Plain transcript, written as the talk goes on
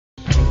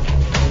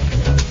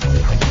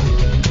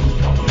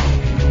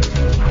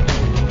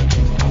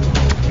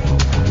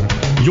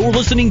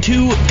listening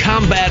to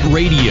Combat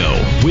Radio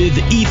with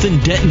Ethan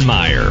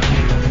Dettenmeyer,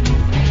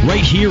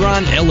 right here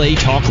on LA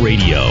Talk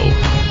Radio.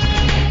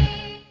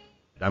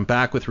 I'm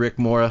back with Rick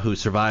Mora, who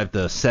survived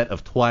the set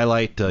of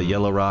Twilight,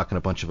 Yellow Rock, and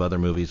a bunch of other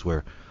movies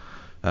where,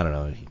 I don't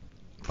know, he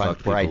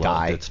fucked where I people up,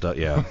 died. did stuff,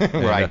 yeah.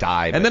 Where I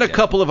died. And then a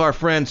couple of our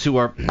friends who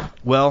are,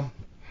 well,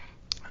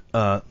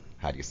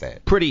 how do you say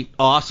it? pretty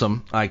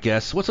awesome, I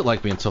guess. What's it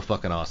like being so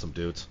fucking awesome,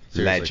 dudes?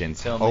 Seriously.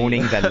 Legends.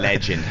 Owning the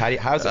legend. How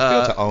does it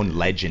feel to own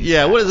legend?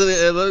 Yeah, what is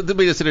it? Let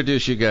me just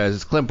introduce you guys.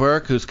 It's Clem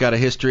Burke, who's got a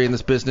history in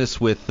this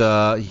business with,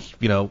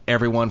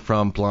 everyone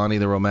from Blondie,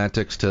 the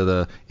Romantics, to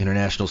the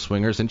International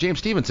Swingers, and James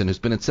Stevenson, who's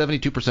been in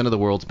 72% of the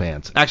world's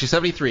bands. Actually,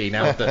 73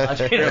 now with the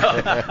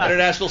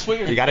International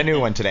Swingers. You got a new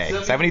one today.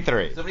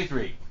 73.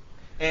 73.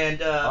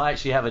 And I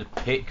actually have a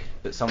pick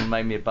that someone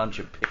made me a bunch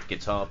of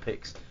guitar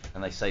picks.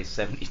 And they say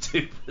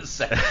 72%.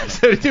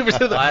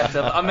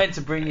 72%. I meant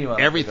to bring you one.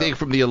 Everything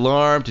from The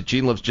Alarm to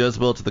Gene Loves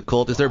Jezebel to The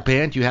Cult. Is there a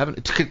band you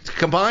haven't...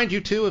 Combined,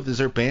 you two, is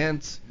there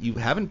bands you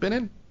haven't been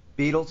in?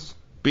 Beatles,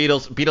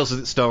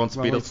 Stones.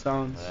 Rolling Beatles.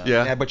 Stones.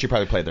 Yeah. But you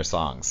probably played their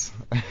songs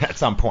at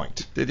some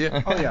point. Did you?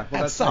 Oh yeah.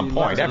 Well, At some you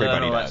point, learn.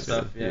 everybody all that does.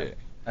 stuff, yeah.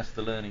 That's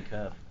the learning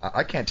curve.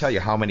 I can't tell you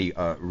how many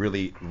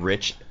really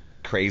rich,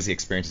 crazy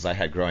experiences I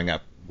had growing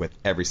up with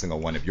every single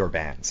one of your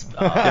bands.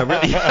 Yeah,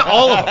 really.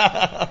 All of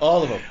them.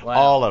 All of them. Wow.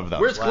 All of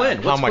them. Where's Glenn?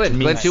 How What's much Glenn?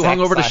 mean Glenn too sex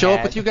hungover to I show up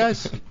had. with you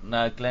guys?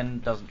 No, Glenn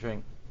doesn't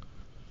drink.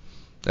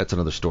 That's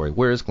another story.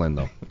 Where is Glenn,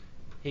 though?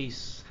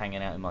 He's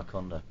hanging out in my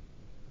condo.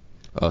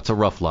 Oh, it's a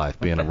rough life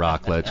being a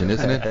rock legend,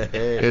 isn't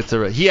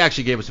it? He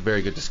actually gave us a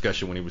very good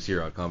discussion when he was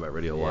here on Combat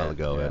Radio a while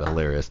ago. Yeah.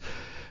 Hilarious.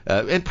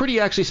 And pretty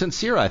actually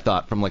sincere, I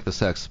thought, from like the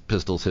Sex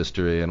Pistols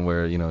history and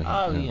where,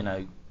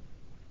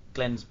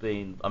 Glenn's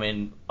been... I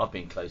mean, I've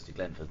been close to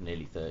Glenn for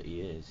nearly 30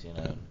 years,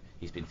 and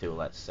he's been through all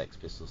that Sex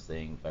Pistols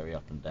thing, very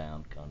up and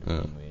down kind of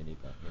thing, really,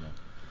 but,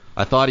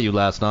 I thought of you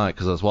last night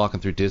because I was walking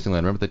through Disneyland.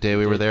 Remember the day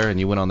we were there and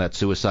you went on that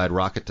suicide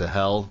rocket to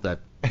hell, that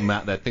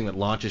thing that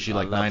launches you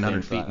like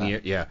 900 feet in the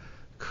air? Yeah.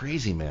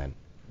 Crazy, man.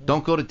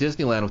 Don't go to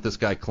Disneyland with this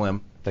guy,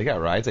 Clem. They got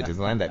rides at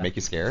Disneyland that make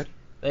you scared?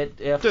 Dude.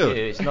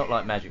 It's not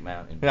like Magic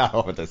Mountain. No,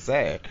 what to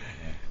say.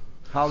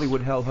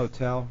 Hollywood Hell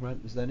Hotel, right?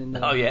 Is that in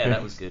there? Oh, yeah,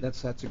 that was good.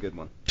 That's a good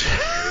one.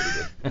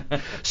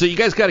 So you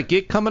guys got a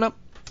gig coming up?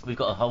 We've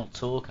got a whole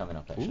tour coming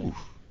up, actually. Ooh.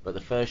 But the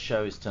first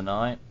show is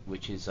tonight,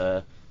 which is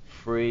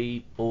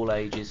free, all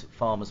ages,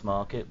 Farmers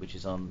Market, which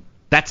is on...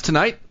 That's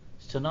tonight?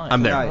 It's tonight.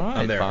 I'm there. Right.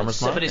 I'm there.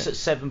 Farmers But it's at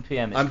 7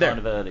 p.m. It's I'm there. kind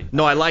of early.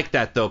 No, I like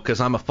that though because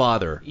I'm a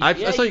father.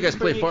 I saw you guys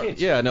play.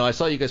 Yeah, I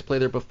saw you guys play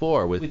there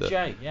before with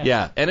Jay. Yeah.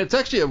 Yeah, and it's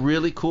actually a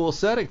really cool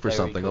setting for Very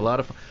something. cool. A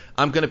lot of.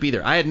 I'm gonna be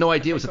there. I had no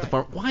idea it was at the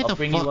farm. Why I'll the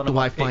bring you fuck one of do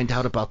my I find pics.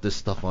 out about this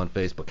stuff on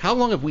Facebook? How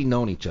long have we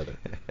known each other?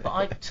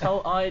 But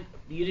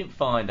you didn't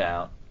find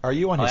out. Are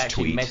you on I his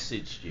actually tweet?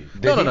 messaged you.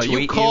 Did he No. You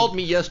tweet called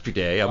me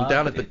yesterday. I'm Oh,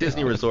 down I at the did.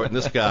 Disney Resort, and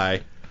this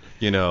guy,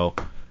 maybe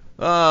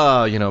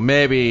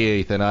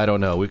Ethan. I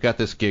don't know. We've got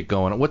this gig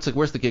going.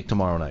 Where's the gig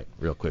tomorrow night?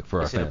 Real quick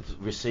for It's our in fans.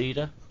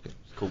 Reseda. It's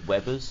called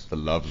Weber's, The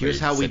lovely Here's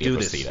how we city do of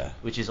this. Reseda.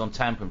 which is on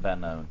Tampa and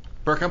Van Nuys.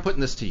 Burke, I'm putting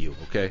this to you,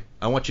 okay?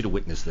 I want you to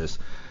witness this.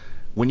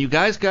 When you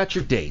guys got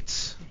your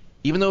dates,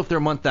 even though if they're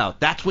a month out,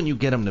 that's when you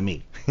get them to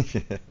me.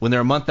 When they're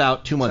a month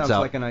out, 2 months Sounds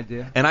out. like an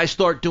idea. And I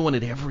start doing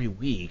it every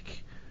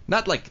week.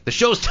 Not like the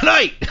show's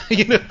tonight.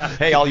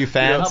 Hey, all you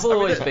fans. I've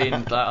always been.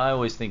 I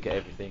always think of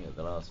everything at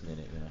the last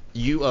minute.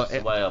 You, It's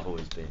the way I've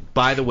always been.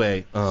 by the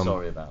way,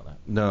 Sorry about that.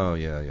 No,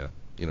 yeah.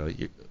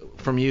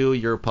 From you,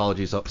 your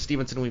apologies.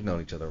 Stevenson, we've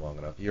known each other long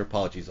enough. Your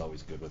apology's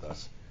always good with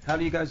us. How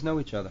do you guys know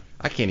each other?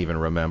 I can't even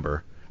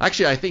remember.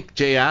 Actually, I think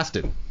Jay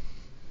Aston,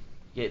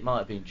 Yeah, it might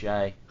have been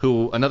Jay.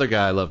 who another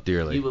guy I love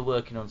dearly. You were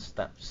working on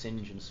that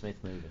Singe and Smith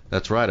movie.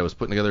 That's right. I was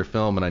putting together a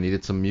film and I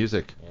needed some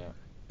music. Yeah.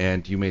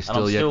 And you may I'm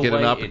still yet still get an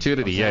waiting.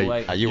 opportunity. I'm still Yeah.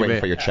 waiting. Are you waiting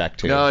for your check,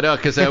 too? No,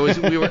 because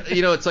we were,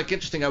 it's like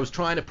interesting. I was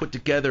trying to put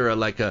together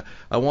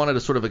I wanted a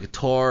sort of a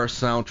guitar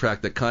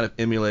soundtrack that kind of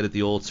emulated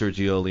the old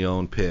Sergio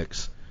Leone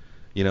picks,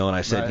 and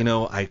I said,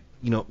 Right.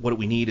 what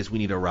we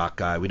need a rock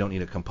guy. We don't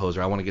need a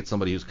composer. I want to get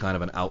somebody who's kind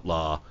of an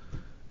outlaw,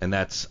 and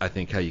that's I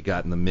think how you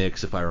got in the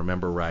mix, if I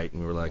remember right.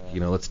 And we were like,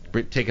 let's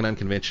take an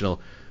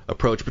unconventional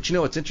approach. But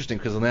it's interesting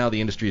because now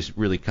the industry is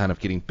really kind of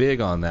getting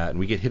big on that, and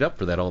we get hit up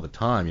for that all the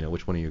time.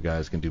 Which one of you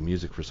guys can do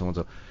music for so and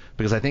so?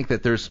 Because I think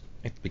that it's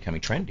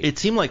becoming trendy. It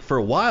seemed like for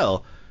a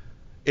while,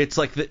 it's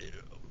like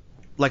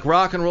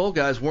rock and roll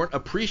guys weren't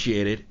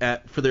appreciated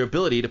for their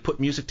ability to put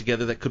music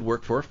together that could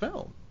work for a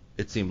film.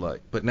 It seemed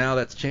like, but now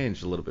that's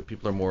changed a little bit.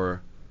 People are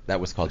more. That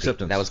was called the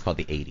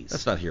 80s.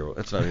 That's not hero.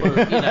 That's not Well,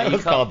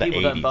 hero.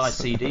 people don't buy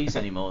CDs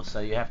anymore, so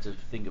you have to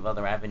think of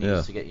other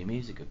avenues to get your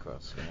music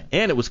across.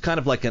 And it was kind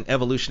of like an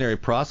evolutionary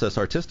process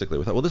artistically.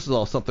 We thought, well, this is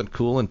all something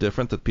cool and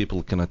different that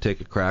people can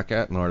take a crack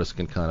at, and artists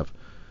can kind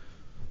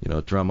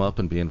of, drum up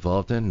and be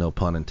involved in. No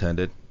pun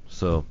intended.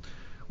 So,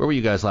 where were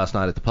you guys last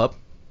night at the pub?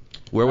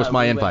 Where was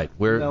my invite?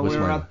 We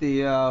were at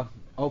the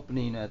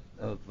opening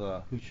of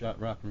Who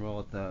Shot Rock and Roll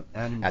at the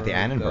Annenberg. At the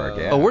Annenberg,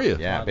 yeah. Oh, were you?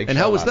 Yeah, big And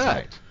show how was last that?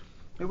 night.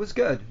 It was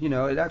good.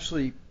 It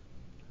actually,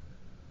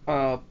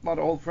 A lot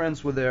of old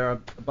friends were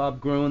there. Bob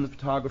Gruen, the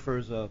photographer,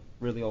 is a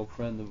really old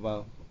friend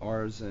of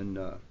ours, and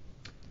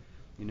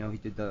he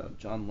did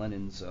John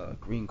Lennon's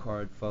green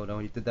card photo.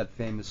 He did that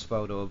famous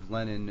photo of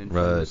Lennon in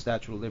front of the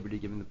Statue of Liberty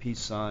giving the peace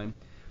sign.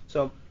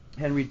 So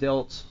Henry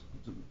Diltz,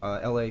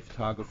 L.A.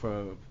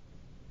 photographer,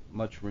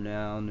 much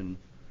renowned, and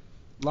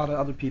a lot of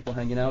other people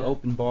hanging out.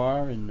 Open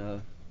bar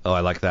and. Oh,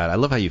 I like that. I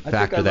love how you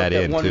factor that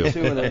in,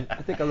 too.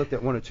 I think I looked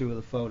at one or two of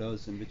the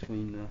photos in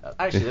between.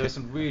 Actually, there were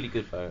some really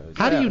good photos.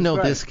 How do you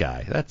know this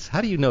guy?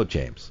 How do you know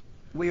James?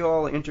 We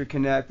all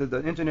interconnect.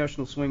 The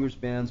International Swingers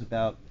Band's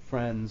about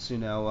friends,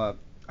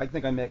 I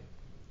think I met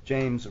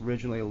James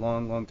originally a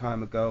long, long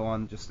time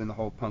ago just in the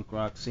whole punk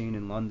rock scene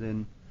in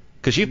London.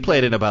 Because you've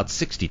played in about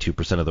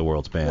 62% of the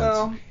world's bands.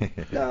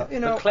 Well,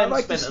 I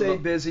like to stay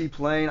busy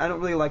playing. I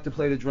don't really like to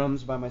play the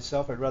drums by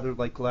myself. I'd rather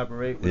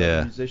collaborate with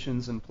other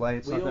musicians and play.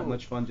 It's not that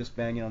much fun just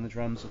banging on the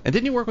drums. And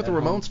didn't you work with the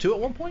Ramones too at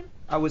one point?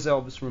 I was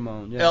Elvis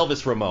Ramone. Yeah.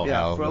 Euros Ramone.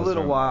 Yeah, for a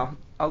little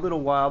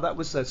while. That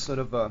was a sort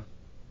of a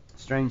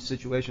strange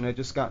situation. I'd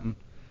just gotten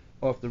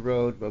off the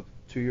road, a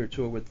 2-year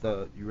tour with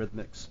the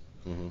Eurythmics,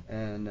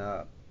 and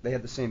they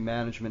had the same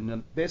management,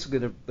 and basically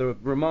the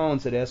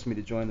Ramones had asked me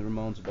to join the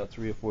Ramones about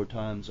 3 or 4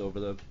 times over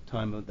the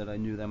time that I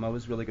knew them. I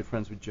was really good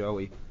friends with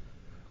Joey.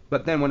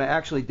 But then when I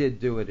actually did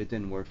do it, it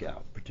didn't work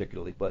out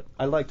particularly. But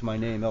I liked my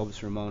name,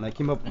 Elvis Ramone. I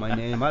came up with my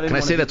name. Can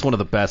I say that's one of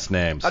the best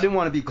names? I didn't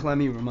want to be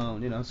Clemmy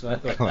Ramone, so I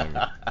thought Clemmy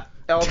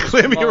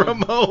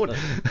Ramone.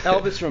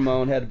 Elvis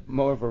Ramone had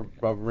more of a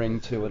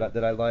ring to it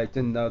that I liked,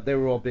 and they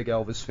were all big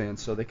Elvis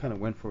fans, so they kind of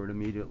went for it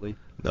immediately.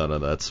 No,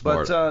 that's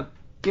smart.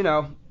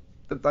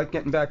 But,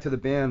 getting back to the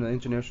band, the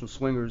International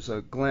Swingers,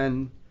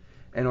 Glenn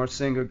and our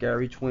singer,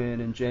 Gary Twin,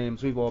 and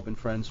James, we've all been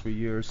friends for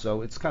years,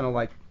 so it's kind of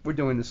like we're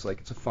doing this like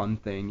it's a fun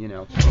thing,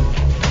 You're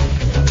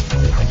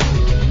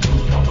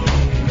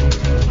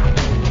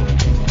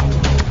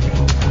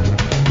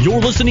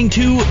listening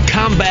to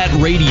Combat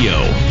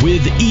Radio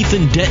with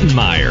Ethan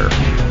Dettenmeyer,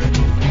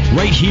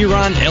 right here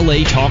on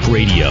LA Talk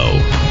Radio.